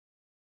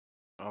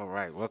All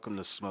right, welcome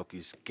to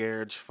Smokey's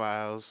Garage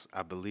Files.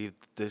 I believe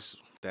that's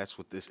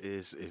what this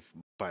is. If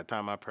by the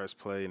time I press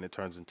play and it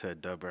turns into a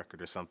dub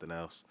record or something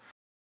else,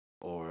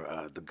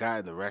 or the guy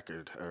in the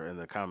record or in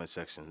the comment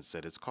section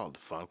said it's called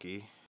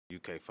Funky,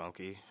 UK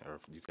Funky or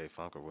UK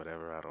Funk or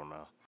whatever. I don't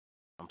know.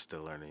 I'm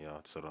still learning,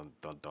 y'all, so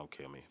don't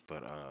kill me.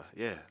 But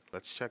yeah,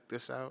 let's check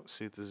this out.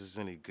 See if this is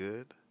any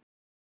good.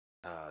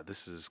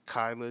 This is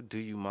Kyla, Do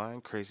You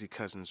Mind Crazy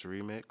Cousinz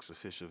remix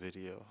official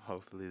video.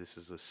 Hopefully this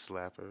is a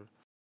slapper.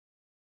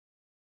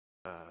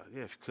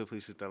 Yeah, if you could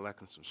please hit that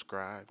like and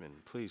subscribe,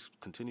 and please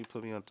continue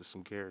putting me onto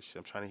some garage shit.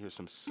 I'm trying to hear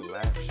some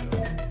slap shit.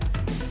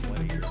 One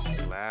of your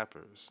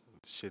slappers.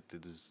 Shit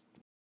that is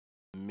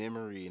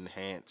memory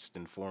enhanced,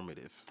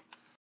 informative.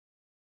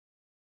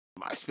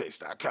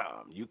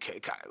 MySpace.com,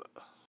 UK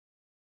Kyla.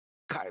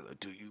 Kyla,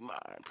 Do You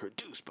Mind,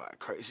 produced by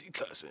Crazy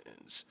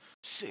Cousinz.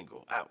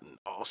 Single out in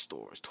all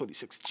stores,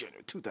 26th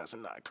January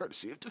 2009,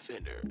 courtesy of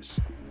Defenders.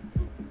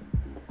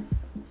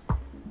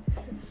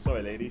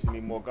 Sorry, ladies, you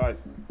need more guys.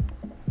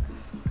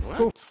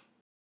 What?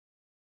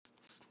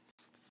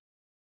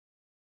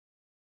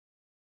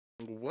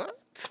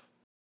 What?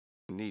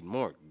 Need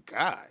more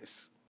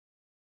guys?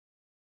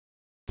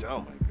 Oh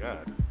my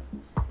god.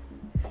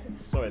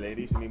 Sorry,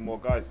 ladies, you need more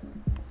guys.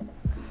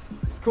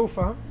 It's cool,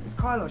 fam. It's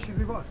Kyla. She's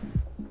with us.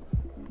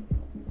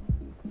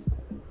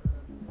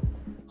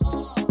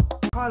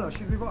 Kyla,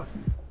 she's with us.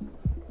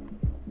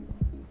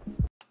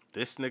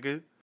 This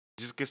nigga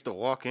just gets to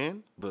walk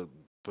in, but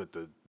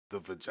the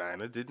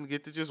vagina didn't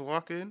get to just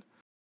walk in?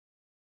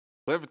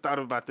 Whoever thought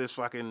about this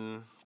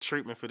fucking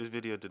treatment for this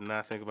video did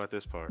not think about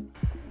this part.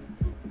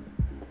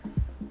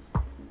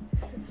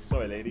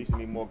 Sorry, ladies, you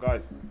need more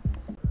guys.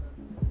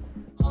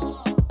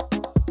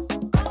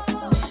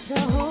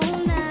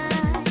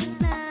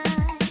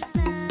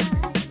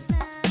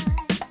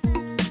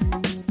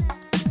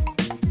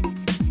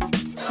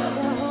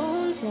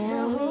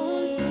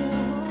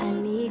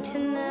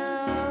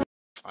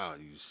 Oh,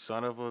 you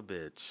son of a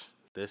bitch.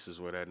 This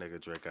is where that nigga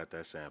Drake got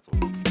that sample.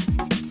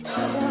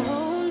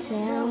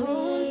 Tell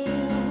me,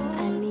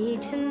 I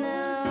need to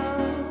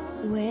know,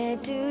 where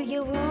do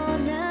you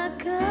wanna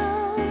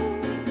go?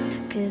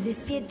 'Cause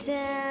if you're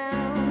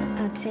down,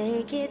 I'll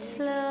take it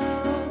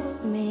slow,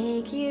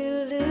 make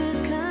you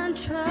lose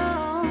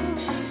control.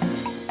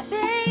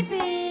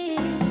 Baby,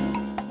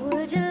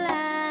 would you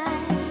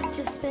like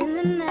to spend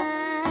the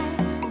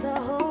night, the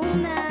whole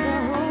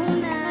night,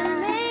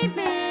 And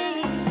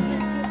maybe, if you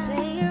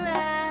play it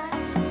right,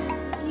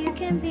 you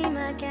can be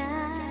my guy.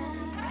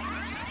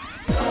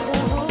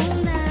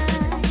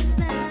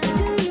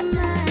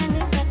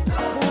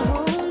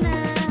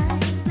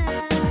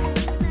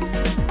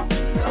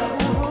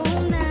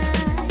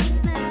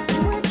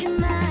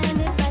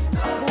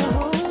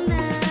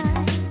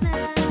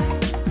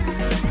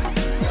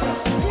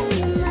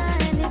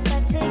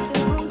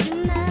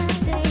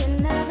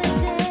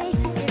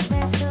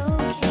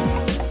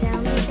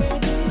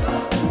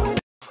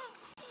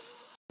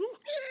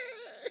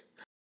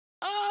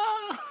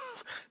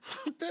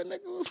 That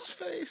nigga's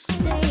face.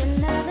 This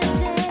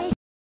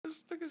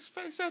nigga's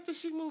face after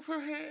she moved her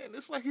hand.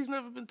 It's like he's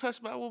never been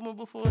touched by a woman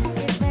before.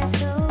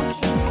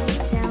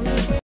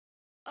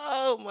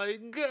 Oh my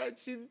god,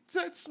 she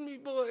touched me,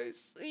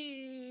 boys.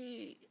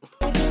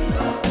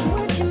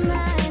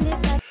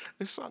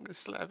 This song is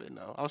slapping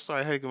though. I'm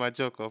sorry I had to get my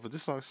joke off, but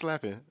this song is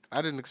slapping.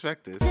 I didn't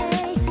expect this.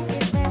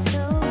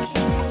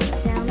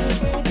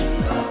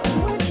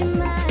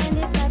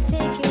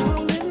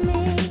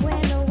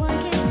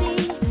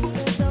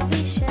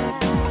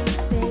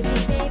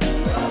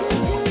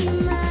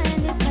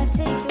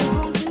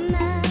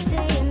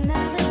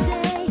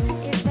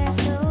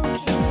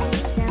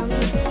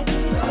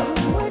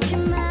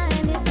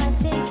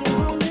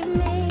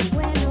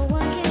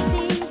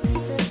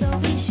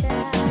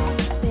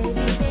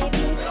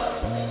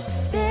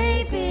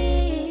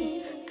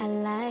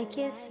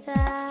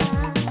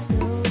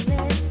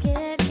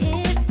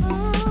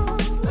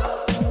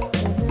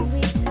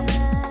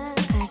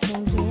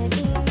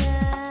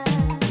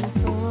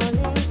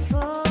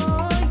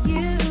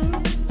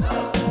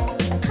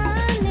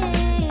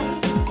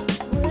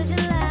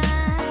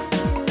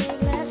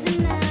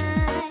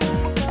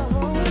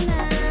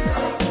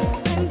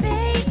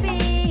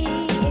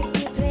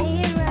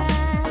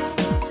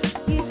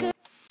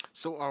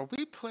 So are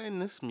we playing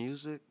this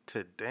music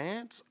to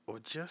dance or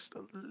just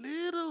a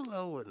little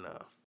low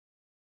enough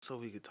so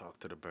we could talk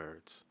to the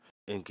birds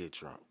and get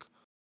drunk?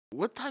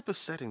 What type of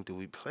setting do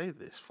we play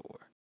this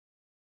for?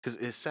 Because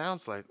it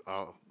sounds like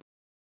I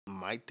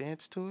might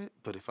dance to it,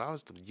 but if I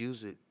was to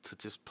use it to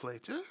just play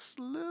just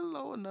a little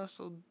low enough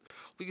so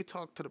we could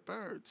talk to the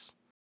birds,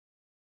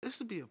 this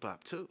would be a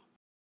bop too.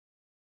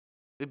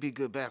 It'd be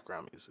good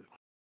background music.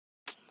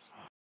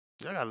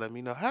 Y'all gotta let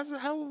me know.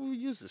 How will we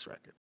use this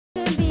record?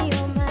 Baby,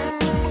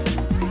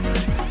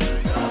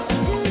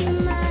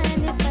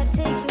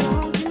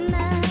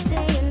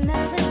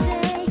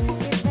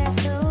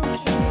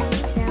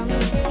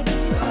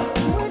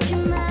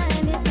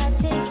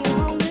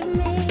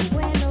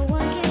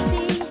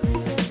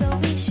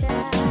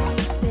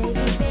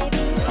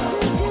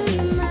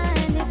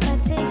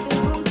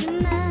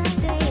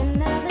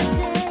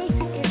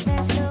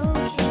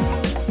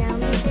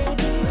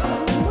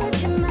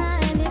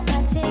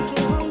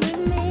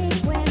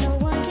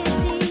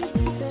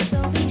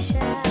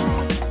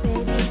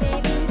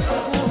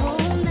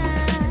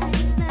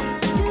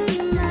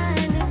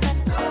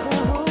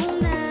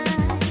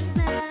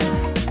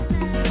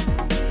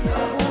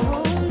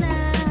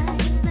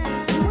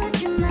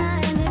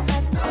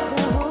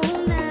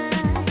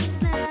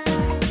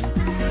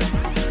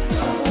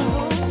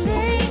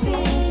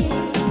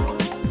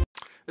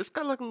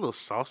 like a little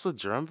salsa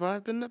drum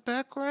vibe in the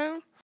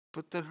background.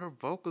 But then her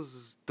vocals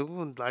is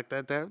doing like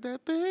that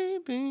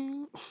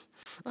baby.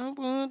 I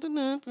want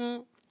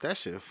to that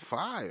shit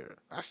fire.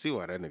 I see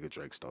why that nigga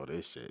Drake stole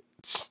this shit.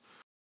 If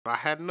I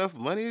had enough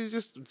money to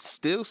just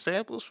steal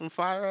samples from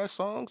fire ass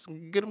songs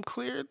and get them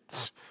cleared,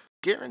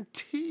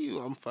 guarantee you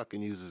I'm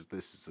fucking uses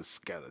this as a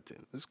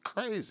skeleton. It's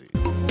crazy.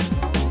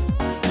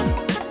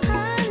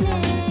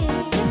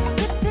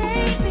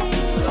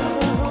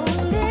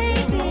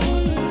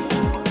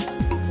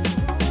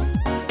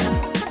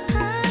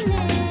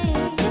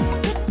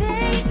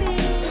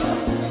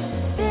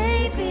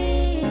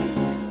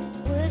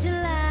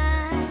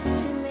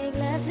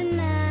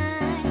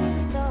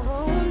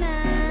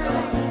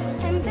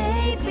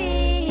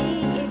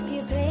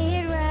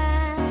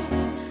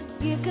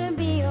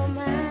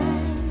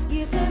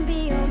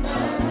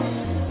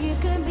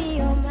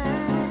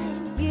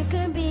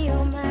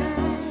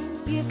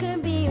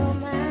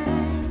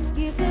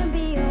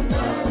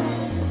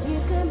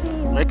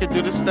 Make it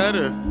do the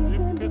stutter.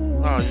 You could,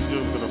 oh, you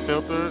just gonna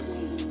filter it?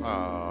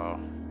 Oh.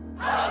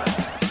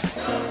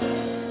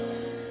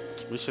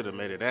 We should have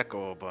made it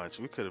echo a bunch.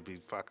 We could be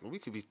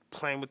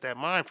playing with that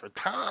mind for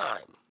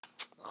time.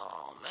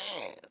 Oh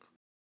man.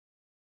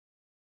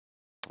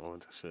 Oh,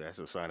 that's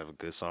a sign of a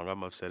good song.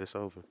 I'm upset it's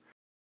over.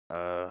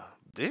 Yeah,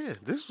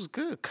 this was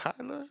good.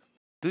 Kyla,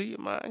 Do Your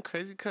Mind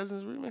Crazy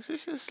Cousinz remix.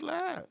 This shit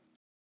slap.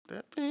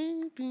 That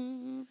baby.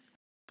 Boom,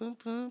 boom,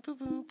 boom,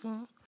 boom,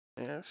 boom.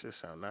 Yeah, that shit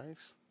sound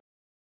nice.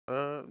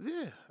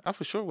 Yeah, I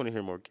for sure want to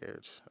hear more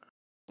Garage.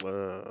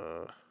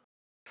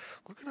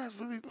 What can I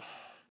really?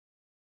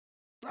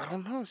 I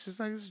don't know. It's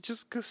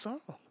just a good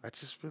song. I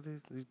just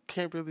really you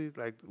can't really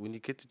like when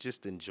you get to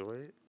just enjoy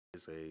it.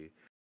 It's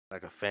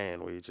like a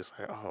fan where you're just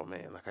like, oh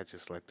man, like I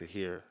just like to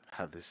hear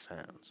how this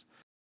sounds.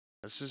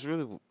 That's just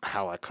really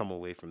how I come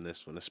away from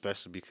this one,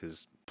 especially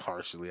because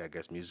partially, I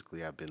guess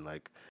musically, I've been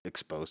like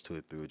exposed to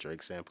it through a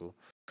Drake sample.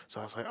 So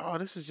I was like, oh,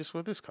 this is just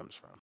where this comes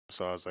from.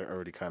 So I was like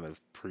already kind of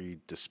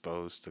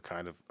predisposed to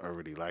kind of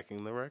already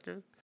liking the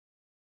record.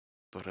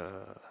 But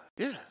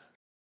yeah,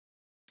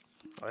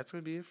 that's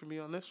gonna be it for me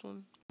on this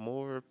one.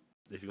 More,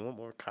 if you want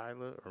more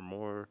Kyla or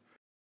more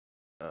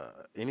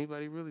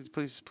anybody really,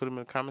 please just put them in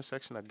the comment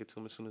section. I'll get to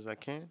them as soon as I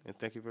can. And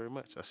thank you very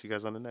much. I'll see you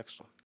guys on the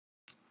next one.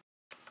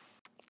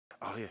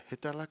 Oh yeah,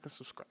 hit that like and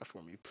subscribe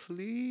for me,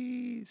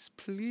 please,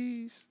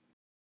 please.